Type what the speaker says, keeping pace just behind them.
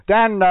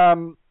Dan,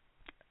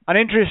 an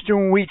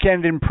interesting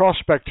weekend in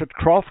prospect at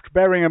Croft,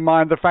 bearing in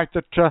mind the fact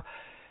that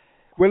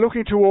we're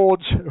looking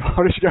towards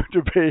what is going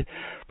to be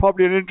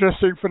probably an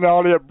interesting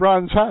finale at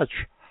Brands Hatch.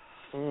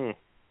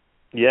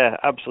 Yeah,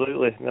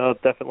 absolutely. No,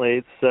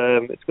 definitely. It's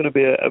going to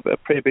be a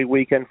pretty big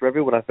weekend for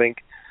everyone, I think.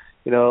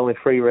 Only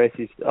 3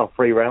 races, or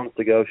 3 rounds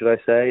to go, should I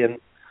say, and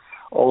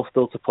all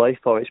still to play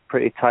for. It's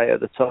pretty tight at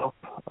the top.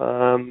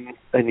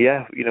 And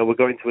yeah, we're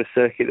going to a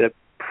circuit that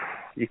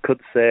you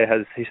could say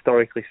has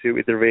historically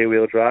suited the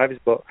rear-wheel drives,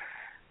 but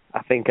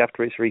I think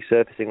after its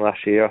resurfacing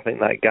last year, I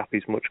think that gap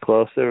is much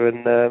closer,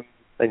 and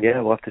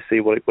yeah, we'll have to see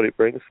what it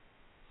brings.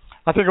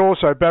 I think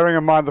also, bearing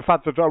in mind the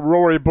fact that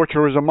Rory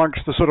Butcher is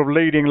amongst the sort of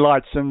leading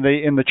lights in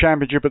the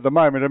championship at the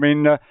moment. I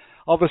mean,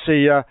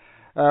 obviously,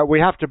 we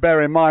have to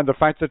bear in mind the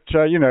fact that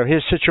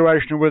his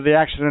situation with the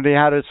accident he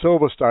had at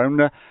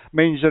Silverstone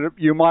means that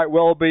you might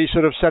well be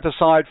sort of set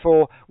aside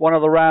for one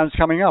of the rounds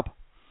coming up.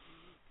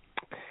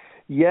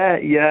 Yeah.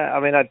 I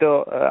mean, I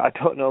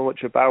don't know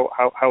much about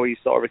how he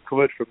sort of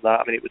recovered from that.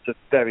 I mean, it was a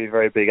very,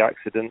 very big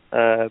accident.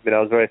 I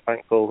was very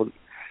thankful,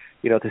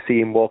 to see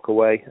him walk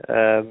away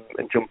and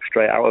jump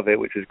straight out of it,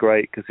 which was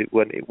great because it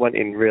went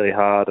in really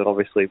hard and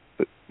obviously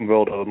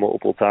rolled over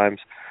multiple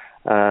times.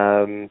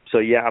 So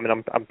yeah, I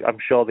mean, I'm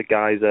sure the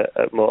guys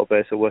at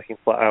Motorbase are working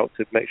flat out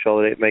to make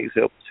sure that it makes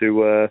it up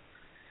to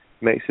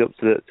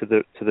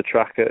the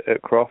track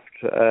at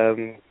Croft.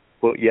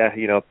 But yeah,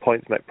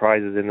 points make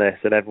prizes in this,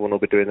 and everyone will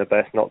be doing their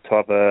best not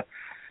to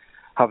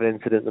have an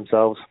incident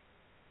themselves.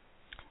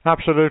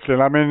 Absolutely.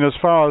 I mean, as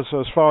far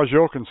as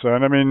you're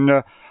concerned, I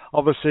mean,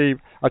 obviously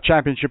a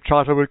championship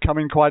title would come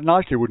in quite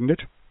nicely, wouldn't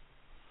it?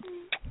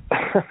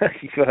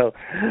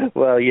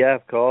 well, yeah,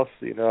 of course.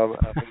 I think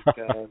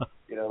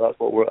that's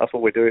what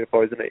we're doing it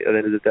for, isn't it? At the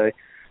end of the day,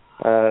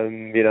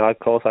 of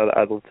course,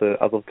 I'd love to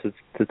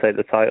take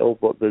the title,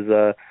 but there's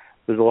a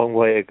long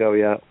way to go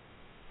yet.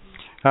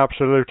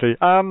 Absolutely.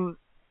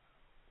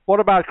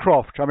 What about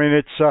Croft? I mean,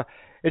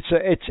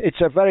 it's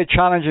a very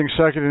challenging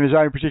circuit in its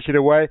own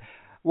particular way.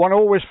 One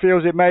always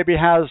feels it maybe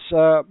has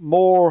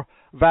more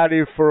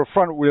value for a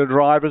front-wheel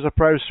drive as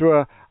opposed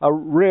to a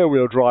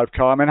rear-wheel drive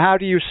car. I mean, how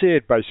do you see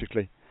it,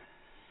 basically?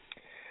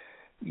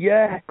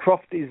 Yeah,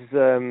 Croft is,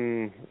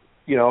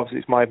 obviously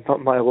it's my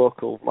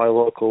local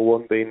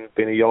one, being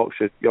a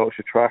Yorkshire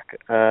track.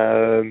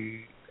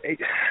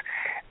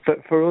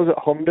 For us at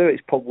Honda,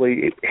 it's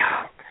probably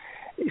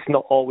it's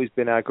not always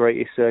been our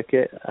greatest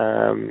circuit,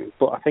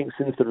 but I think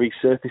since the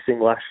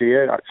resurfacing last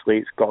year, actually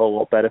it's got a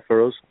lot better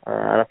for us,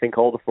 and I think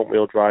all the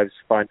front-wheel drives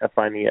are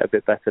finding it a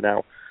bit better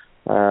now.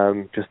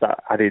 Just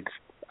that added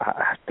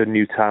the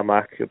new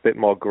tarmac, a bit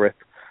more grip.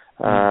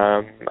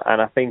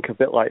 And I think a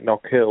bit like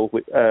Knock Hill,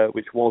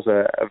 which was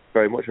a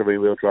very much a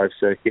rear-wheel drive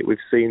circuit,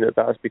 we've seen that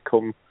has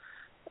become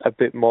a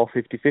bit more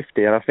 50-50,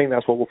 and I think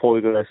that's what we're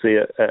probably going to see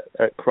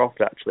at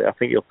Croft, actually. I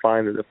think you'll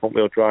find that the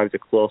front-wheel drives are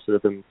closer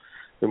than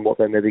what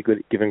they're maybe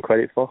given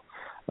credit for,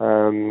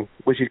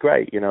 which is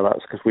great.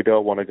 That's because we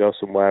don't want to go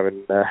somewhere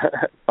and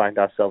find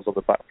ourselves on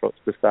the back foot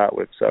to start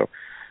with. So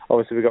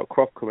obviously we've got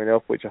Croft coming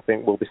up, which I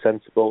think will be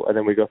sensible, and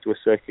then we go to a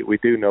circuit we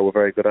do know we're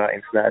very good at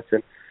in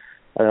Snetterton,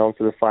 and on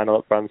to the final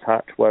at Brands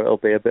Hatch, where it'll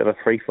be a bit of a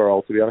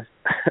free-for-all, to be honest.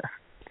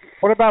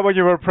 What about when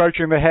you were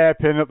approaching the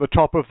hairpin at the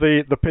top of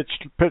the pit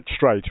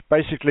straight?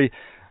 Basically,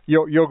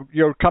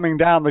 you're coming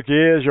down the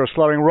gears, you're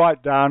slowing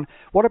right down.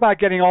 What about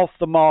getting off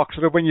the mark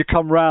sort of when you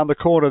come round the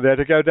corner there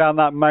to go down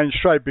that main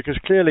straight? Because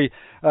clearly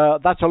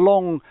that's a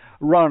long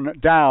run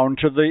down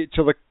to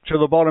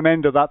the bottom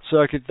end of that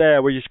circuit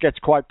there, where it gets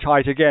quite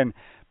tight again.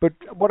 But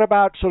what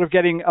about sort of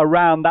getting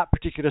around that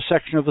particular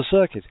section of the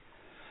circuit?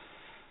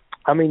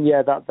 I mean,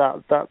 yeah,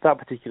 that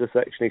particular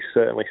section is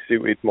certainly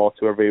suited more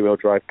to a rear-wheel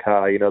drive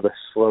car. The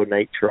slow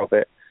nature of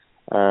it.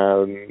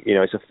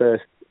 It's a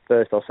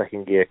first or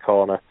second gear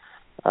corner,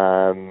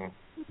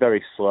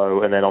 very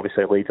slow, and then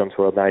obviously it leads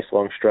onto a nice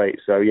long straight.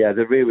 So yeah,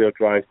 the rear-wheel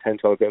drives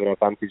tend to have a bit of an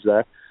advantage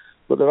there.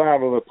 But there are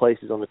other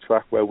places on the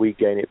track where we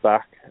gain it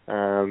back.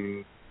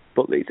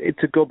 But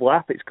it's a good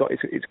lap. It's got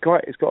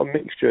a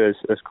mixture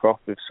as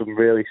Croft with some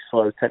really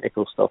slow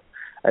technical stuff,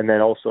 and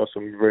then also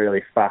some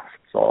really fast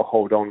sort of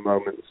hold on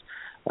moments.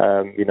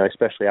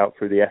 Especially out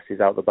through the S's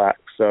out the back.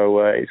 So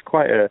it's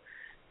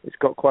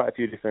got quite a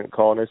few different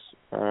corners.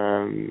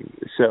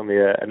 It's certainly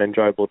an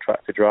enjoyable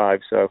track to drive.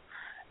 So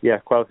yeah,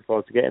 quite looking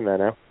forward to getting there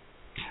now.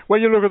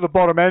 When you look at the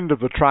bottom end of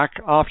the track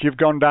after you've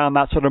gone down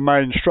that sort of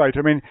main straight,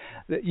 I mean,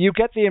 you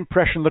get the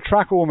impression the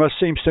track almost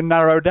seems to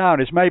narrow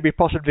down. It's maybe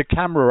possibly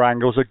camera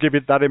angles that give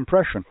it that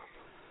impression.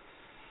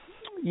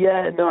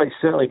 Yeah, no, it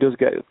certainly does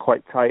get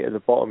quite tight at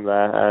the bottom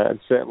there, and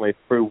certainly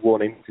through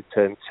one into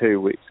turn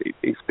two,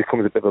 it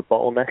becomes a bit of a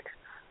bottleneck.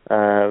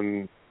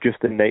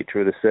 Just the nature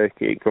of the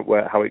circuit,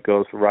 how it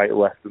goes right,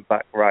 left, and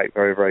back right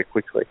very, very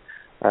quickly.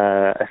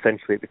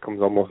 Essentially, it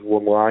becomes almost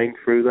one line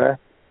through there,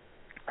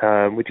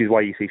 which is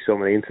why you see so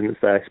many incidents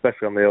there,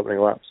 especially on the opening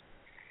laps.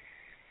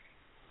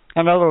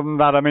 And other than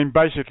that, I mean,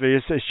 basically,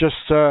 it's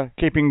just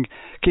keeping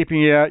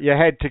your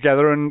head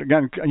together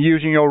and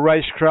using your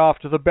racecraft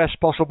to the best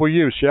possible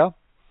use, yeah?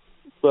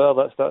 Well,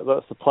 that's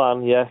the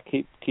plan. Yeah,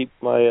 keep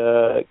my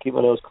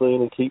nose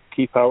clean and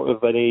keep out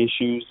of any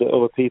issues that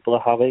other people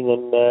are having,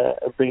 and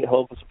bring it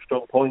home for some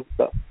strong points.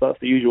 That's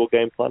the usual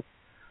game plan.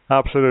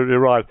 Absolutely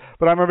right.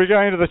 But I'm going to be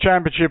going to the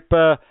championship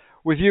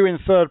with you in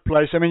third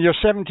place. I mean, you're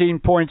 17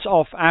 points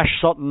off Ash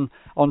Sutton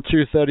on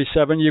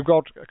 237. You've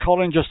got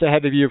Colin just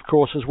ahead of you, of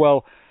course, as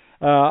well,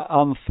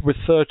 with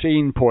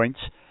 13 points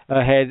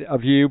ahead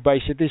of you,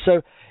 basically.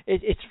 So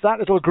it's that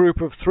little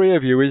group of three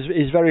of you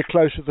is very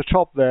close to the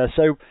top there.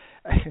 So,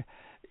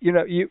 you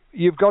know,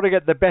 you've got to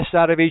get the best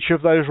out of each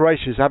of those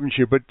races, haven't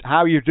you? But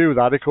how you do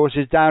that, of course,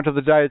 is down to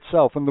the day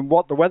itself and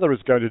what the weather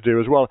is going to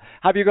do as well.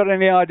 Have you got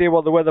any idea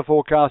what the weather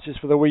forecast is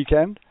for the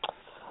weekend?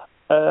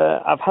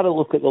 I've had a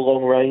look at the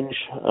long range.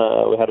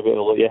 We had a bit of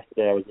a look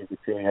yesterday. I was in the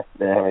team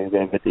yesterday having a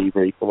bit of a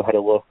debrief, and we had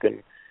a look,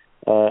 and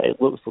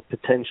it looks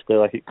potentially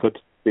like it could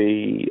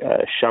be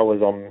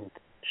showers on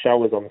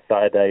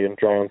Saturday and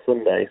dry on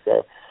Sunday.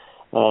 So,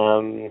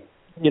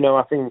 you know,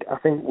 I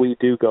think we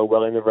do go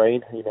well in the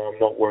rain. You know, I'm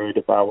not worried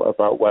about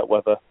wet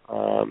weather.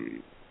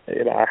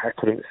 You know, I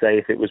couldn't say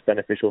if it was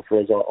beneficial for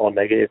us or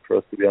negative for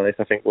us, to be honest.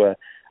 I think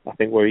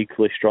we're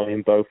equally strong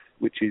in both,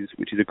 which is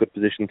a good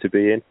position to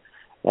be in.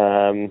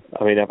 I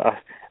mean,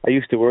 I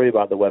used to worry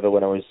about the weather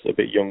when I was a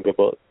bit younger,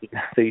 but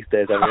these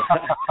days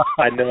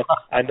I know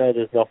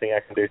there's nothing I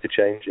can do to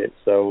change it.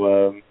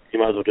 So you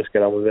might as well just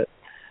get on with it.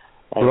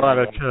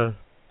 Right.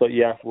 But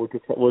yeah, we'll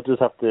just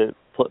have to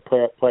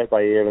play it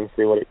by ear and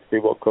see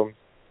what comes.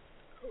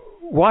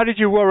 Why did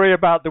you worry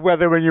about the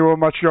weather when you were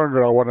much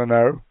younger? I want to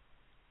know.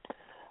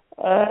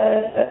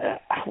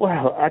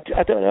 Well,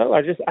 I don't know.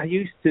 I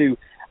used to.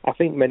 I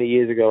think many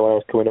years ago when I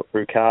was coming up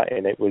through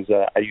karting, it was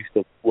I used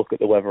to look at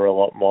the weather a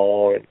lot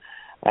more, and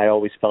I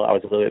always felt I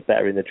was a little bit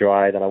better in the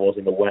dry than I was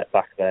in the wet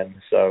back then.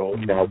 So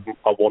you know,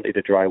 I wanted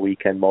a dry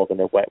weekend more than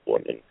a wet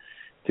one. And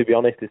to be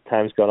honest, as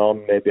time's gone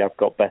on, maybe I've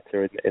got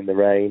better in the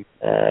rain,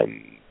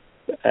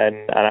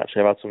 and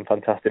actually I've had some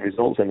fantastic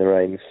results in the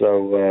rain.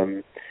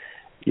 So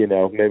you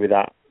know, maybe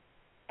that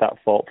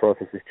thought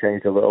process has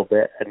changed a little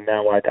bit, and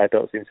now I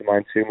don't seem to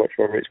mind too much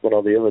whether it's one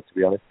or the other, to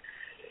be honest.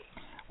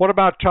 What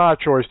about tyre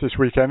choice this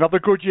weekend? Are the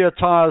Goodyear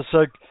tyres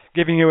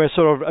giving you a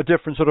sort of a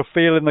different sort of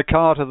feel in the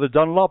car to the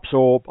Dunlops,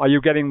 or are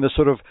you getting the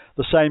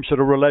same sort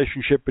of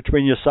relationship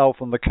between yourself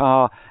and the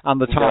car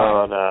and the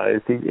tyre? No,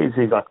 it's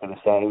exactly the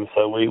same.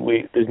 So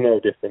we there's no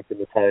difference in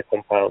the tyre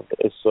compound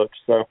as such.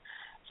 So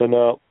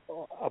no,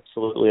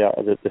 absolutely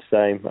the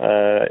same.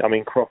 I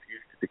mean, Croft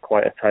used to be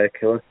quite a tyre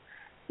killer.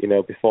 You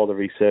know, before the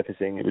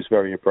resurfacing, it was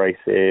very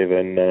abrasive,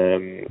 and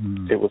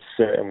it would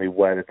certainly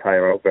wear the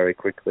tyre out very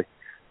quickly.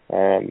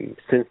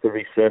 Since the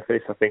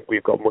resurface, I think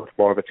we've got much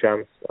more of a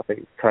chance. I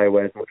think tyre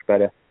wear is much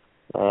better,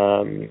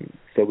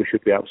 so we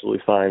should be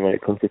absolutely fine when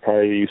it comes to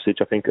tyre usage.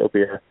 I think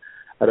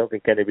I don't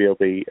think anybody will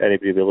be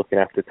looking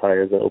after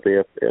tyres. It'll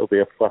be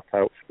a flat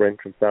out sprint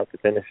from start to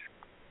finish.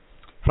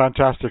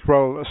 Fantastic.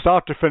 Well,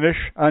 start to finish,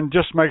 and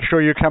just make sure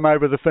you come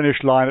over the finish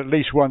line at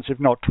least once, if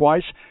not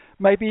twice.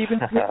 Maybe even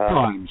 3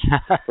 times.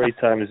 three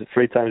times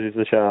is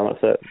the charm,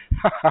 that's it.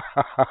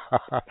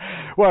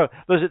 Well,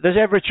 there's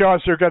every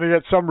chance you're going to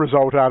get some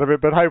result out of it,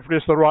 but hopefully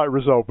it's the right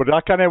result. But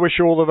I can wish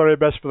you all the very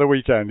best for the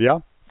weekend, yeah?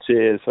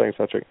 Cheers, thanks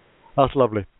Patrick. That's lovely.